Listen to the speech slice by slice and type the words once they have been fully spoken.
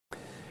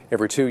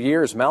Every 2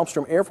 years,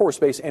 Malmstrom Air Force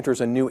Base enters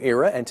a new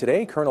era, and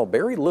today Colonel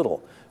Barry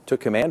Little took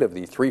command of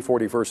the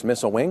 341st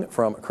Missile Wing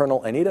from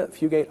Colonel Anita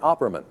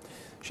Fugate-Opperman.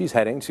 She's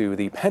heading to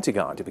the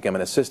Pentagon to become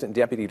an Assistant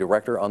Deputy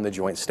Director on the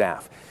Joint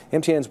Staff.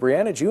 MTN's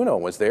Brianna Juneau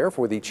was there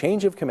for the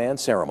change of command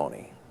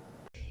ceremony.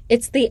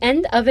 It's the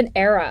end of an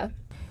era.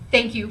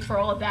 Thank you for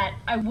all of that.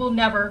 I will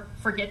never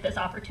forget this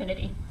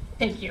opportunity.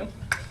 Thank you.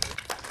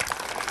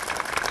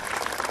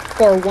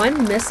 For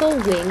one missile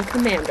wing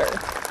commander.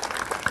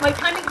 My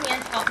time in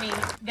command taught me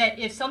that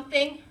if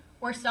something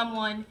or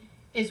someone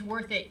is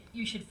worth it,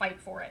 you should fight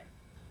for it.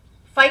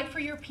 Fight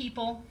for your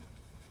people,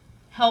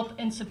 help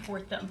and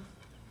support them.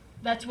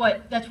 That's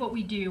what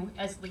we do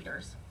as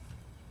leaders.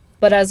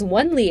 But as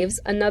one leaves,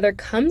 another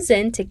comes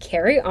in to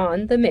carry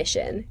on the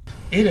mission.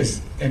 It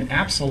is an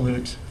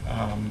absolute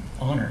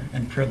honor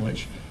and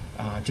privilege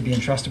to be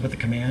entrusted with the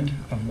command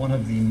of one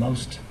of the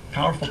most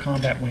powerful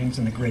combat wings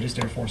in the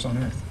greatest Air Force on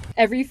Earth.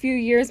 Every few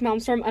years,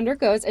 Malmstrom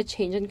undergoes a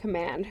change in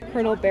command.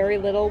 Colonel Barry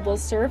Little will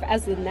serve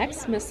as the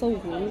next missile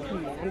wing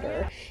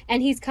commander,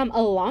 and he's come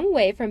a long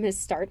way from his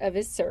start of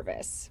his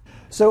service.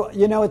 So,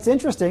 you know, it's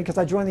interesting because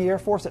I joined the Air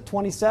Force at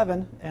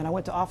 27 and I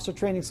went to officer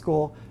training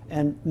school,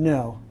 and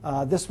no,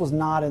 this was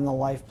not in the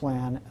life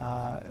plan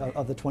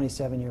of the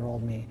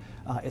 27-year-old me.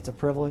 It's a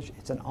privilege,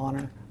 it's an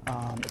honor,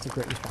 it's a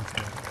great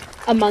responsibility.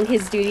 Among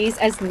his duties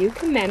as new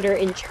commander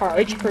in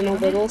charge, Colonel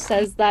Little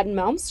says that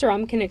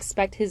Malmstrom can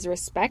expect his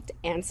respect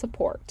and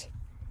support.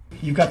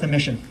 You've got the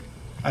mission.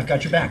 I've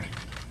got your back.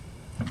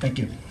 Thank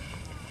you.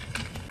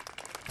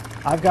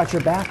 I've got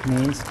your back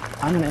means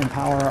I'm going to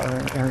empower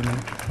our airmen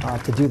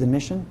to do the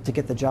mission, to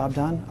get the job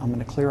done. I'm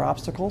going to clear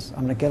obstacles.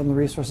 I'm going to get them the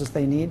resources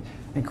they need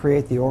and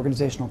create the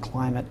organizational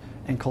climate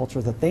and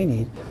culture that they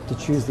need to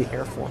choose the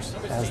Air Force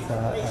as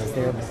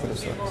their method of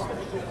service.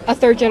 A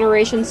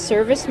third-generation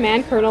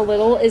serviceman, Colonel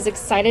Little is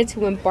excited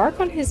to embark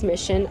on his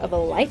mission of a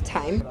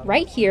lifetime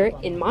right here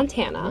in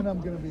Montana.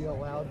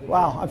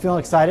 Wow, I'm feeling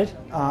excited.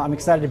 I'm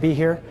excited to be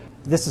here.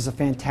 This is a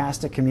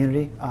fantastic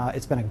community.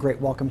 It's been a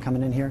great welcome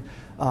coming in here.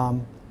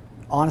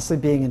 Honestly,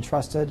 being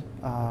entrusted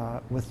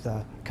with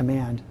the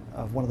command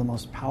of one of the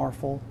most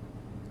powerful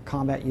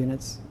combat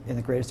units in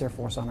the greatest Air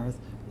Force on Earth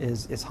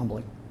is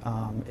humbling.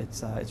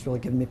 It's really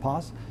given me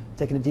pause,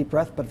 taking a deep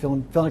breath, but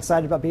feeling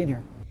excited about being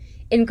here.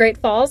 In Great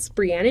Falls,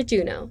 Brianna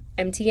Juneau,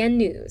 MTN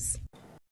News.